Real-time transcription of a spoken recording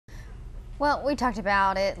Well, we talked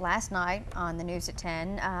about it last night on the news at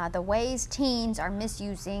 10, the ways teens are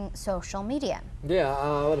misusing social media. Yeah,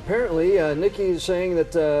 but apparently Nikki is saying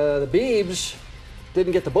that the biebs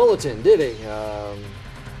didn't get the bulletin, did he?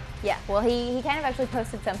 Yeah, well, he kind of actually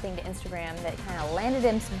posted something to Instagram that kind of landed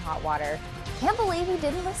him some hot water. Can't believe he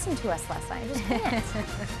didn't listen to us last night. I just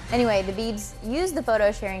can't. Anyway, the biebs used the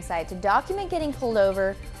photo sharing site to document getting pulled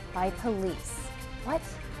over by police. What?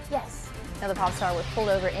 Yes. Now, the pop star was pulled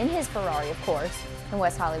over in his Ferrari, of course, in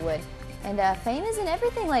West Hollywood. And fame isn't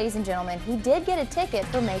everything, ladies and gentlemen. He did get a ticket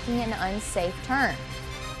for making an unsafe turn.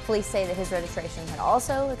 Police say that his registration had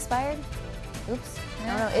also expired. Oops. I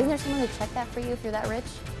don't know. Isn't there someone who checked that for you if you're that rich?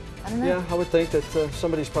 I don't know. Yeah, I would think that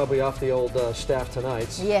somebody's probably off the old staff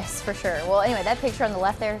tonight. Yes, for sure. Well, anyway, that picture on the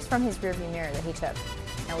left there is from his rearview mirror that he took.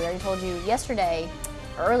 Now, we already told you yesterday,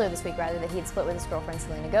 or earlier this week rather, that he had split with his girlfriend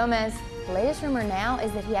Selena Gomez. The latest rumor now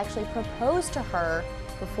is that he actually proposed to her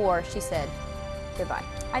before she said goodbye.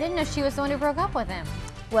 I didn't know she was the one who broke up with him.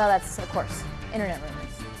 Well, that's, of course, internet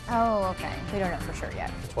rumors. Oh, okay. We don't know for sure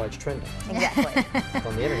yet. That's why it's trending. Exactly. It's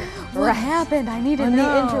on the internet. What happened? I need to On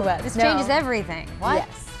know. the interwebs. This No. changes everything. What?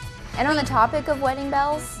 Yes. And on the topic of wedding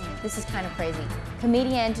bells, this is kind of crazy.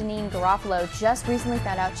 Comedian Janine Garofalo just recently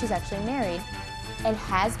found out she's actually married and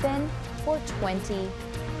has been for 20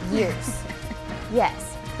 years. Yes.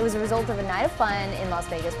 It was a result of a night of fun in Las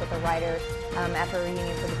Vegas with a writer after a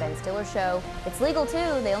reunion for the Ben Stiller show. It's legal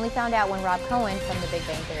too. They only found out when Rob Cohen from The Big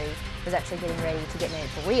Bang Theory was actually getting ready to get married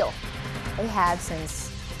for real. They have since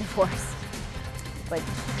divorce. But,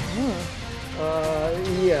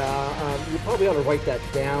 you probably ought to write that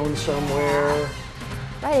down somewhere.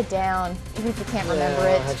 write it down, even if you can't remember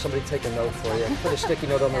it. Have somebody take a note for you. Put a sticky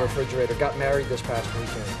note on the refrigerator. Got married this past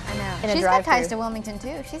weekend. I know. In a She's got ties drive-thru. to Wilmington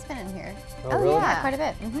too. She's been in here. Oh, really? yeah. Quite a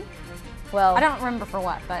bit. Well, I don't remember for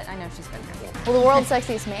what, but I know she's been here. well, the world's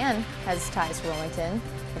sexiest man has ties to Wilmington.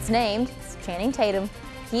 It's named Channing Tatum.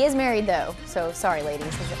 He is married though, so sorry,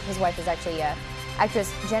 ladies. His wife is actually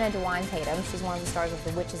actress Jenna DeWine Tatum. She's one of the stars of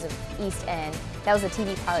The Witches of East End. That was a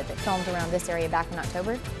TV pilot that filmed around this area back in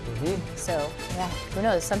October. So, yeah, who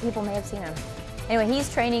knows? Some people may have seen him. Anyway,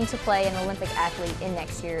 he's training to play an Olympic athlete in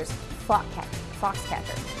next year's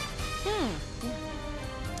Foxcatcher.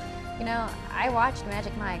 You know, I watched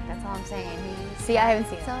Magic Mike. That's all I'm saying. See, I haven't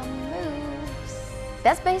seen it. Some moves.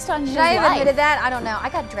 That's based on his Should I have life. admitted that? I don't know. I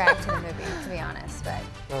got dragged to the movie, to be honest, but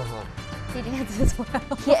he dances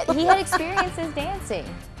well. He had experiences dancing.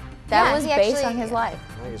 That Yeah, was he based actually- on his life.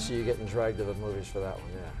 I can see you getting dragged to the movies for that one,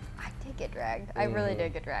 yeah. I did get dragged. I really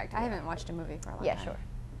did get dragged. I haven't watched a movie for a long Yeah, time. sure.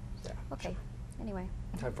 Yeah. Okay. Anyway,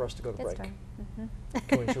 Time for us to go to good break.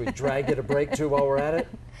 story. Should we drag it a break too while we're at it?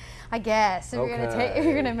 I guess if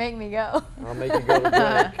you're gonna make me go. I'll make you go to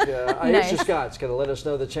break. Nice. Aisha Scott's going to let us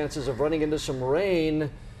know the chances of running into some rain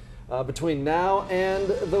between now and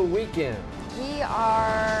the weekend. We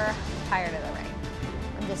are tired of the rain.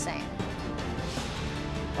 I'm just saying.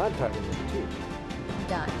 I'm tired of it too. I'm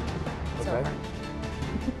done. It's Okay. over.